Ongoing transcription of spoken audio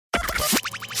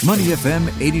Money FM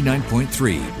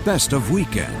 89.3, best of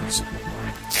weekends.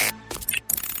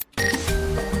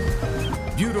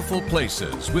 Beautiful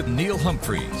Places with Neil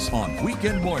Humphreys on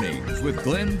weekend mornings with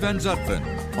Glenn Van Zutphen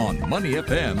on Money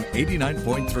FM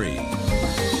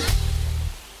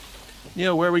 89.3.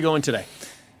 Neil, where are we going today?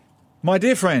 My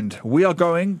dear friend, we are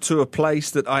going to a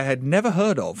place that I had never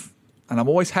heard of, and I'm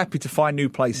always happy to find new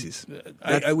places.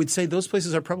 I would say those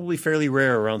places are probably fairly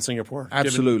rare around Singapore.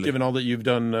 Absolutely. Given all that you've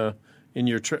done in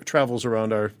your travels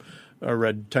around our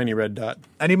tiny red dot.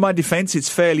 And in my defense, it's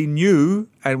fairly new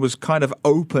and was kind of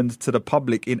opened to the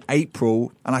public in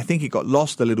April, and I think it got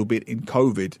lost a little bit in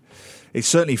COVID. It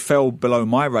certainly fell below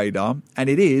my radar, and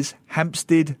it is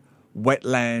Hampstead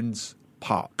Wetlands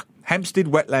Park. Hampstead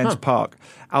Wetlands Park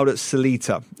out at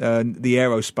Seletar, the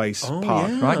aerospace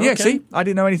park, right? Okay. Yeah, see, I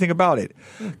didn't know anything about it.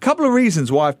 A couple of reasons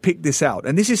why I've picked this out,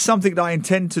 and this is something that I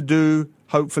intend to do,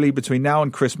 hopefully, between now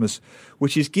and Christmas,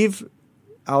 which is give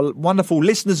our wonderful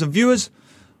listeners and viewers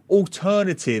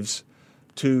alternatives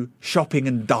to shopping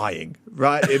and dying,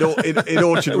 right? In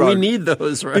Orchard Road. We need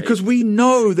those, right? Because we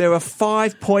know there are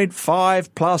 5.5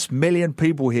 plus million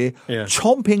people here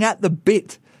chomping at the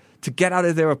bit to get out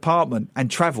of their apartment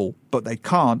and travel, but they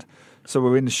can't, so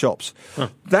we're in the shops.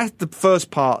 That's the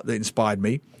first part that inspired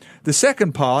me. The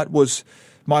second part was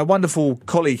my wonderful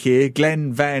colleague here,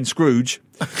 Glenn Van Scrooge,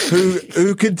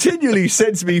 who continually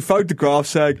sends me photographs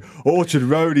saying, Orchard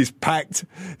Road is packed,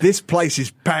 this place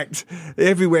is packed,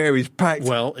 everywhere is packed.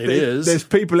 Well, it is. There's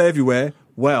people everywhere.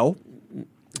 Well,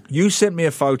 you sent me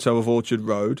a photo of Orchard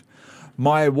Road.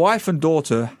 My wife and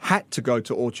daughter had to go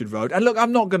to Orchard Road. And look,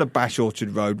 I'm not going to bash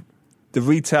Orchard Road. The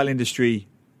retail industry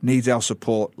needs our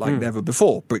support like never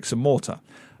before, bricks and mortar.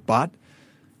 But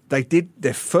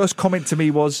their first comment to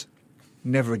me was,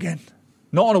 never again.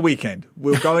 Not on a weekend.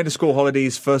 We'll go into school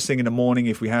holidays first thing in the morning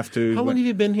if we have to. How long have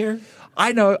you been here?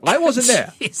 I know. I wasn't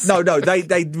there. No,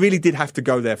 they really did have to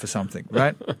go there for something,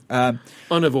 right?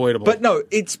 Unavoidable. But no,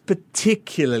 it's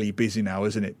particularly busy now,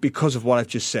 isn't it? Because of what I've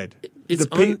just said.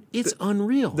 It's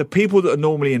unreal. The people that are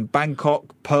normally in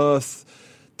Bangkok, Perth,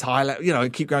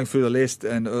 Thailand, keep going through the list,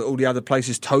 and all the other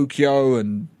places, Tokyo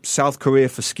and South Korea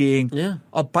for skiing,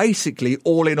 are basically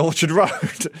all in Orchard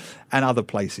Road and other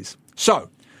places. So,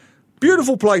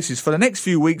 beautiful places for the next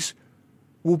few weeks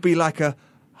will be like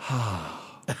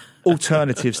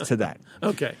alternatives to that.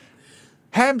 Okay.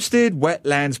 Hampstead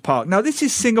Wetlands Park. Now, this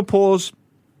is Singapore's,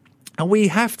 and we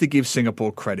have to give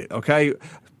Singapore credit, okay?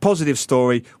 Positive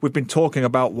story. We've been talking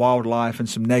about wildlife and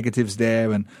some negatives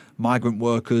there and migrant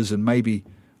workers and maybe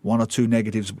one or two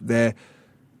negatives there.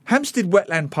 Hampstead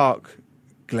Wetland Park,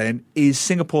 Glenn, is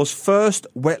Singapore's first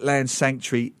wetland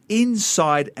sanctuary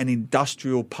inside an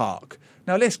industrial park.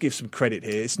 Now, let's give some credit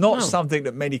here. It's not something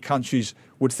that many countries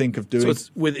would think of doing. So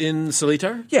it's within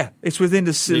Seletar? Yeah, it's within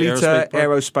the Seletar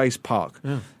Aerospace Park.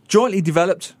 Yeah. Jointly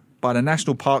developed by the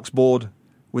National Parks Board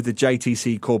with the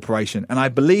JTC Corporation. And I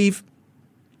believe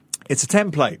it's a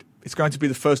template. It's going to be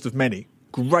the first of many.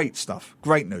 Great stuff.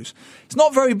 Great news. It's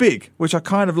not very big, which I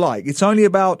kind of like. It's only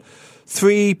about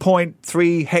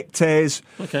 3.3 hectares,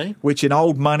 which in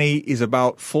old money is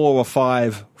about 4 or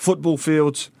 5 football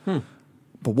fields.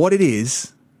 But what it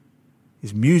is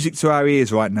music to our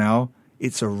ears right now.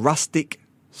 It's a rustic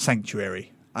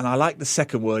sanctuary. And I like the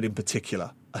second word in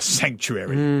particular, a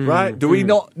sanctuary, right? Do we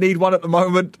not need one at the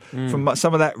moment from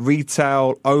some of that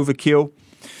retail overkill?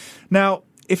 Now,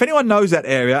 if anyone knows that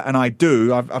area, and I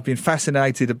do, I've been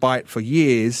fascinated by it for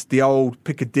years, the old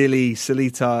Piccadilly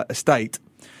Seletar estate.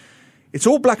 It's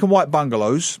all black and white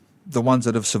bungalows, the ones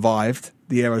that have survived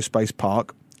the aerospace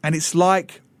park, and it's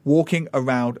like walking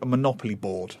around a Monopoly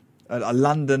board, a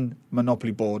London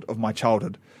Monopoly board of my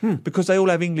childhood, because they all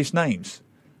have English names.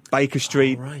 Baker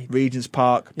Street, Regent's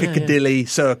Park, Piccadilly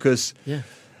Circus,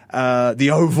 the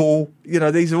Oval.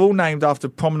 These are all named after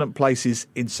prominent places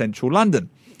in central London.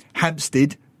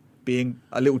 Hampstead being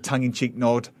a little tongue-in-cheek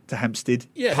nod to Hampstead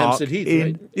Park. Hampstead Heath,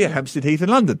 right? Yeah, Hampstead Heath in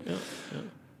London. Yeah.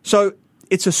 So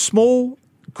it's a small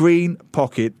green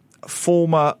pocket,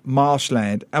 former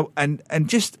marshland, and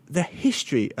just the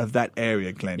history of that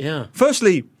area, Glenn. Yeah.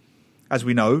 Firstly, as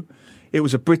we know, it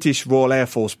was a British Royal Air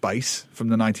Force base from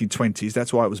the 1920s.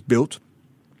 That's why it was built.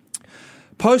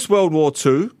 Post-World War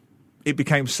II, it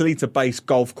became Seletar-based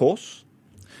golf course,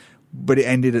 but it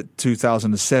ended at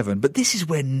 2007. But this is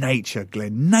where nature,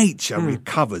 Glenn,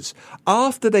 recovers.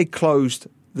 After they closed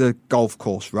the golf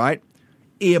course, right,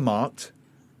 earmarked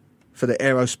for the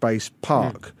aerospace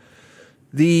park,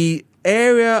 the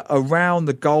area around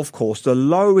the golf course, the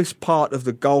lowest part of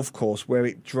the golf course where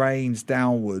it drains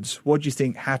downwards, what do you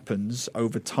think happens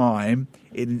over time?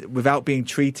 Without being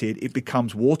treated, it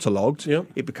becomes waterlogged. Yep.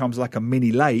 It becomes like a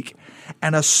mini lake.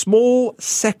 And a small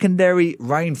secondary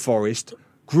rainforest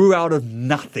grew out of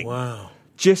nothing. Wow.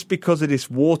 Just because of this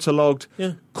waterlogged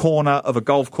corner of a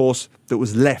golf course that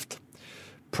was left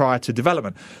prior to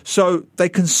development. So they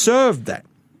conserved that.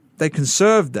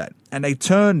 And they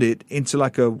turned it into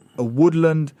like a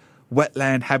woodland,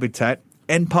 wetland habitat.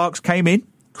 NParks came in,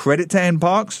 credit to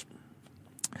NParks,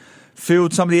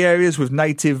 filled some of the areas with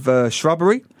native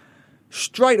shrubbery.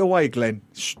 Straight away, Glenn,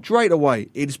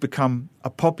 it has become a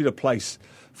popular place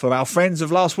for our friends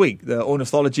of last week, the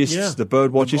ornithologists, the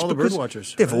bird watchers. All the bird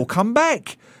watchers. They've all come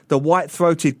back. The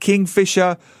white-throated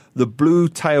kingfisher, the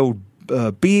blue-tailed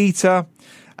bee-eater,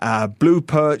 blue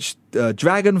perch,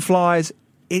 dragonflies.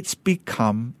 It's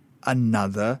become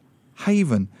another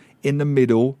haven in the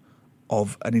middle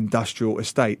of an industrial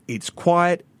estate. It's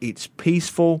quiet. It's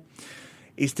peaceful.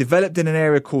 It's developed in an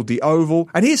area called the Oval.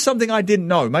 And here's something I didn't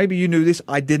know. Maybe you knew this.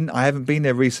 I didn't. I haven't been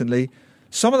there recently.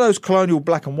 Some of those colonial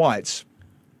black and whites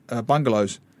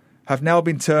bungalows have now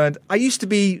been turned. I used to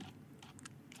be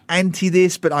anti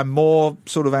this, but I'm more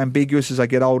sort of ambiguous as I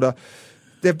get older.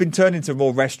 They've been turned into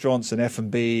more restaurants and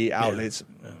F&B outlets.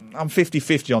 Yeah. I'm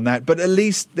 50-50 on that, but at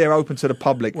least they're open to the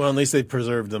public. Well, at least they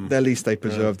preserved them. At least they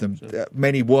preserved them. So.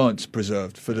 Many weren't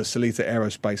preserved for the Sellita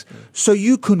Aerospace. Yeah. So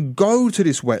you can go to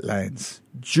this wetlands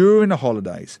during the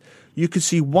holidays. You can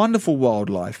see wonderful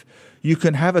wildlife. You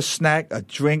can have a snack, a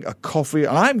drink, a coffee.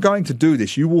 I'm going to do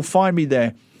this. You will find me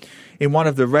there in one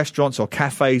of the restaurants or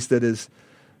cafes that has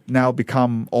now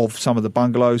become of some of the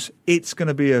bungalows. It's going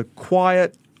to be a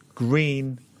quiet,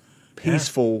 green,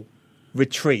 peaceful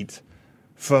retreat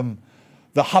from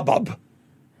the hubbub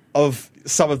of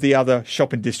some of the other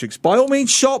shopping districts. By all means,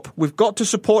 shop. We've got to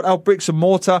support our bricks and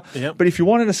mortar. Yep. But if you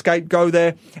want an escape, go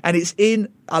there. And it's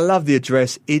in, I love the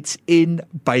address, it's in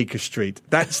Baker Street.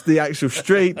 That's the actual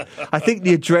street. I think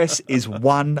the address is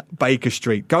 1 Baker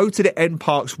Street. Go to the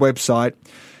NParks website,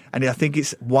 and I think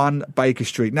it's 1 Baker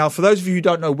Street. Now, for those of you who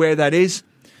don't know where that is,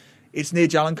 it's near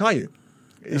Jalan Kayu.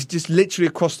 It's just literally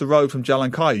across the road from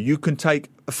Jalan Kayu. You can take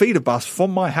a feeder bus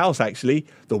from my house, actually,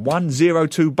 the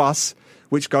 102 bus,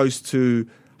 which goes to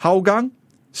Hougang,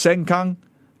 Sengkang,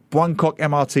 Buangkok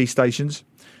MRT stations.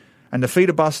 And the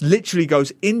feeder bus literally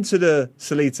goes into the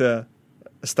Sellita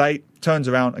estate, turns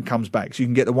around and comes back. So you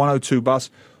can get the 102 bus,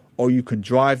 or you can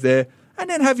drive there and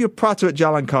then have your prata at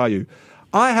Jalan Kayu.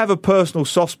 I have a personal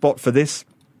soft spot for this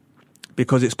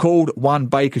because it's called 1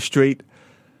 Baker Street.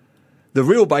 The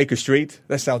real Baker Street,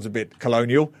 that sounds a bit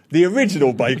colonial, the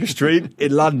original Baker Street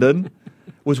in London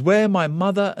was where my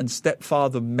mother and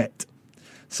stepfather met.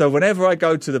 So whenever I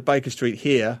go to the Baker Street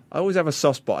here, I always have a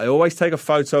soft spot. I always take a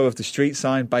photo of the street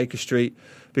sign, Baker Street,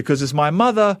 because as my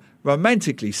mother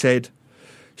romantically said,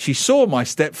 she saw my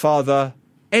stepfather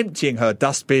emptying her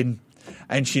dustbin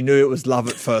and she knew it was love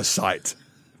at first sight.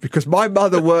 Because my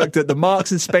mother worked at the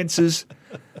Marks and Spencer's.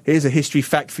 Here's a history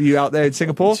fact for you out there in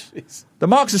Singapore. The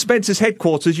Marks and Spencer's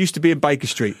headquarters used to be in Baker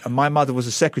Street, and my mother was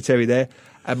a secretary there,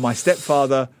 and my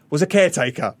stepfather was a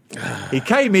caretaker. He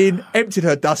came in, emptied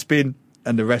her dustbin,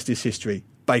 and the rest is history.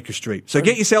 Baker Street. So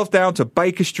get yourself down to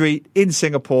Baker Street in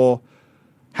Singapore,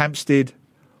 Hampstead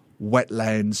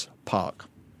Wetlands Park.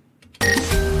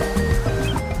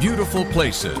 Beautiful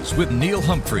Places with Neil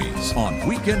Humphreys on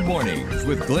Weekend Mornings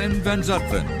with Glenn Van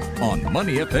Zutphen on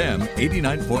Money FM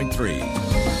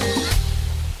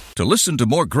 89.3. To listen to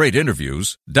more great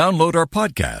interviews, download our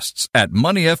podcasts at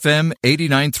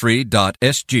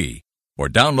moneyfm893.sg or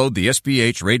download the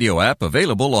SPH radio app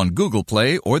available on Google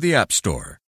Play or the App Store.